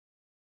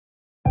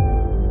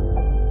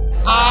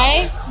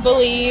I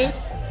believe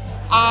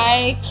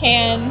I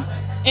can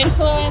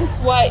influence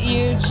what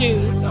you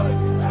choose.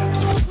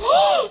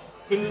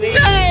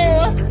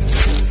 No!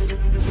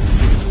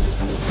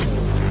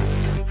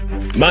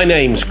 My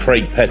name's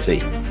Craig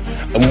Petty,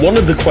 and one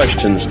of the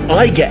questions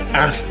I get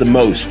asked the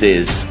most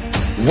is,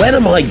 when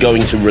am I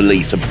going to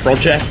release a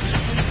project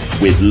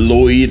with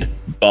Lloyd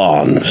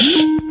Barnes?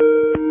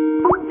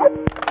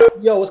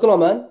 Yo, what's going on,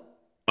 man?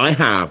 I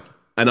have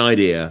an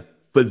idea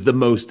for the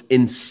most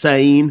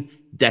insane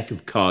deck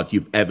of cards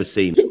you've ever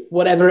seen.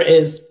 Whatever it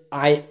is,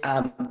 I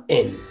am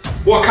in.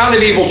 What kind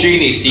of evil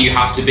genius do you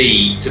have to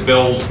be to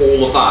build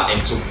all of that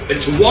into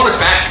one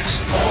effect?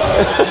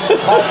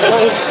 That's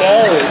so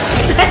scary.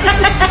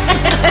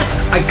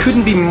 I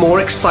couldn't be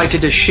more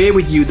excited to share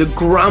with you the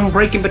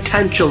groundbreaking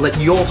potential that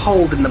you'll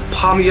hold in the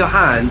palm of your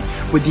hand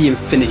with the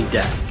Infinity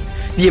deck.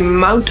 The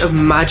amount of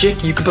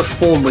magic you could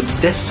perform with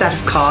this set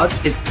of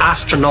cards is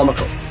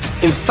astronomical.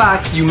 In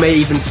fact, you may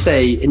even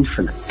say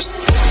infinite.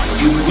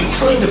 We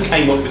kind of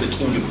came up with the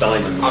King of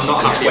Diamonds. I'm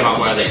not happy about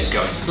where this is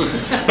going.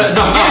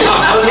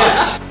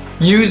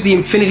 Use the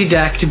Infinity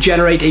deck to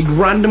generate a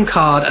random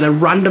card and a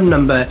random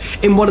number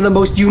in one of the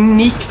most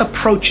unique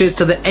approaches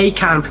to the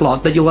ACAN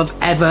plot that you'll have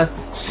ever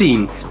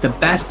seen. The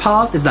best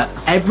part is that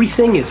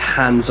everything is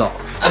hands-off.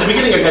 At the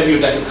beginning I gave you a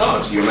deck of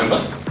cards, do you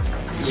remember?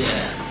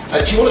 Yeah. I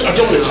don't want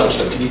to touch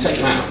them, can you take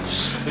them out?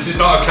 This is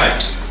not okay.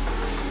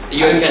 Are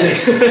you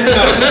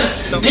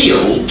okay?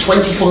 Deal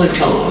 25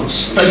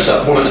 cards, face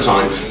up, one at a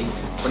time.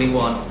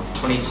 21,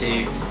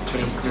 22,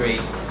 23,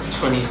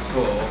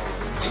 24,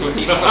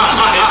 25.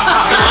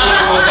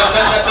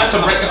 That's a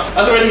record.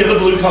 Are there any other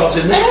blue cards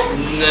in there?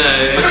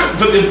 No.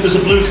 But there's a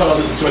blue card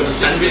at the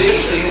 26. And we're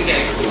literally going to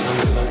get a cool.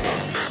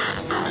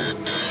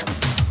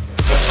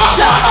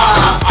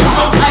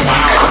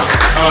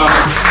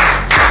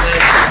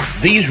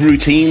 These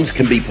routines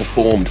can be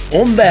performed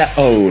on their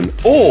own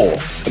or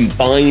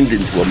combined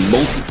into a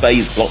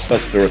multi-phase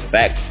blockbuster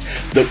effect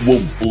that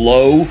will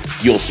blow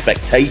your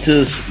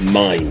spectators'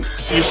 mind.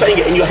 You're saying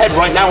it in your head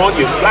right now, aren't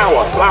you?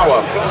 Flower,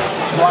 flower,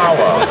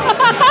 flower.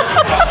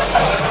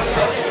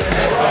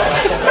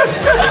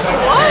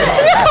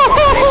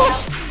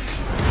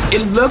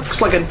 It looks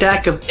like a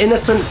deck of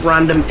innocent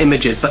random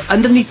images, but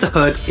underneath the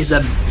hood is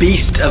a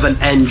beast of an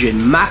engine,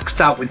 maxed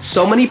out with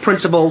so many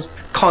principles,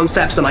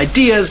 concepts, and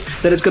ideas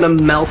that it's gonna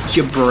melt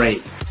your brain.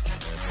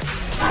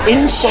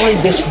 Inside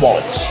this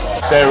wallet,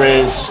 there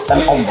is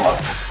an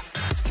envelope.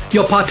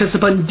 Your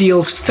participant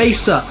deals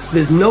face up,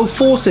 there's no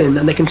forcing,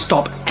 and they can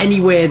stop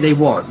anywhere they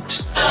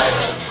want.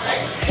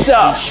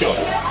 Stop. Sure.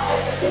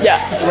 Yeah.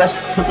 The rest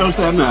goes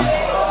down there.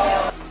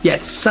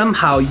 Yet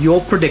somehow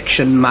your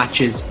prediction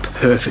matches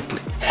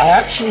perfectly. I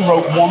actually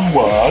wrote one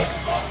word,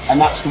 and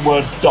that's the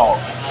word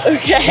dog.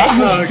 Okay. That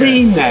has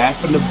been there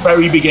from the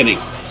very beginning.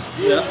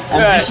 Yeah.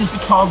 And this is the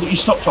card that you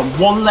stopped on.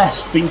 One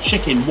less being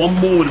chicken, one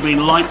more would have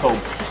been light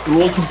bulb.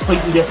 They're all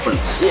completely different.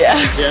 Yeah.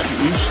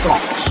 You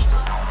stopped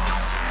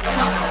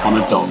on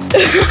a dog.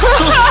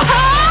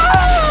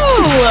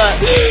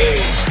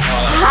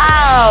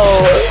 How?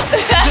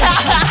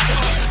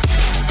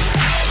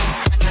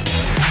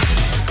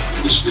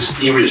 This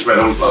mysterious red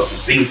envelope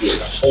has been here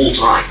the whole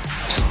time.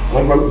 And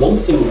I wrote one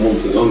thing and one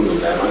thing only on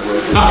there.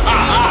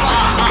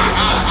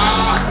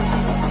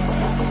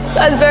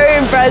 That's very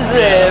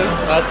impressive.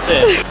 That's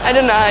it. I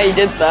don't know how you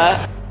did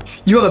that.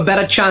 You have a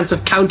better chance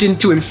of counting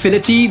to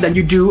infinity than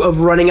you do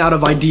of running out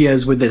of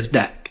ideas with this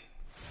deck.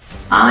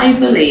 I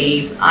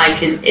believe I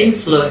can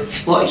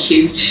influence what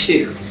you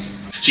choose.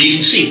 So you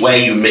can see where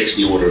you mix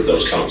the order of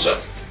those cards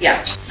up.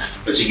 Yeah.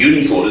 It's a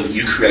unique order that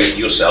you created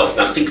yourself.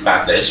 Now think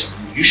about this.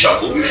 You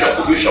shuffle, you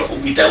shuffle, you shuffle.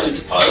 We dealt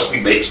into piles. We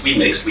mixed, we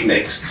mixed, we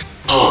mixed.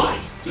 I,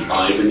 the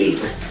eye of a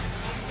needle.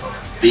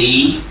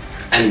 Be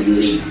and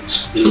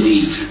leaves.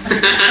 Believe.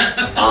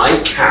 I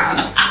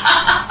can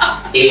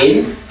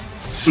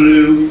influence.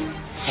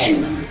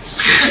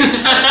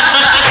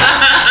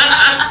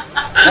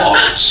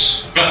 What?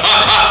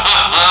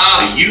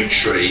 A yew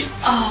tree.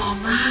 Oh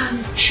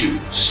man.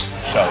 Choose.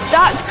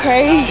 That's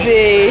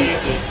crazy.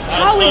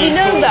 How would you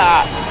know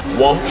that?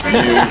 What you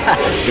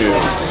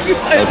choose.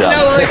 I have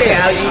no idea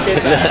how you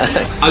did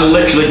that. I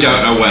literally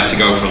don't know where to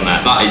go from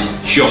there. That is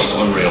just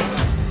unreal.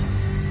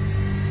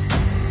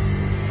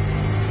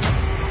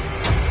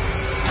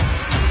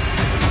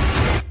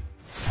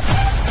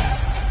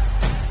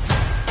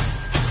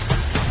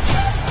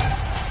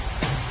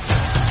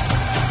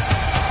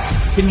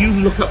 Can you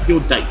look up your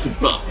dates of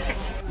birth?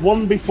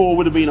 One before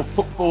would have been a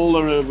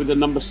footballer with a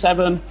number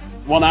 7.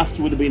 One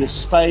after would have been a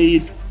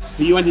spade.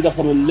 But you ended up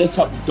on a lit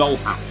up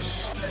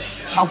dollhouse.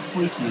 How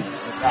freaky is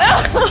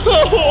that?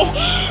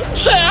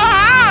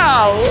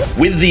 How?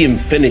 With the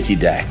Infinity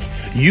deck,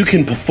 you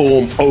can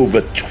perform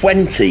over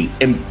 20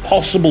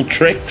 impossible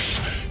tricks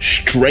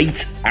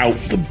straight out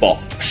the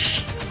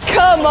box.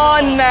 Come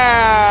on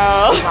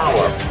now.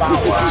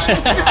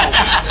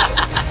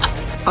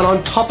 And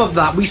on top of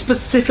that, we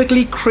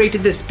specifically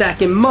created this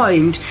deck in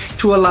mind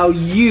to allow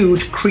you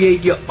to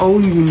create your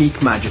own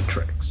unique magic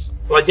tricks.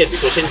 Well, I did,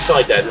 because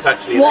inside there's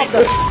actually... What the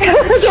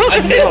I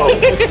know.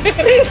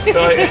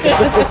 Right.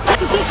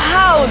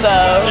 How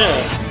though?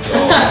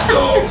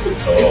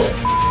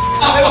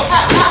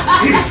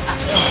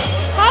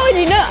 How would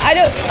you know? I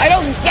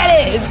don't get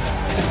it.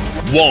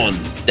 One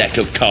deck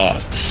of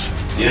cards.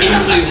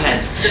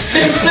 Influence.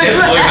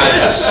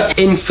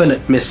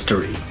 Infinite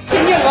mystery.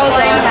 Can you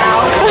explain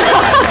how?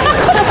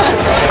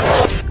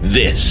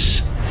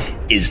 This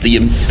is the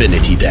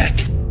Infinity Deck.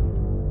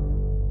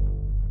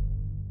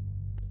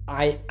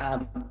 I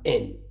am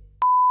in.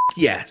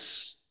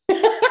 Yes.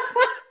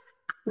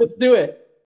 Let's do it.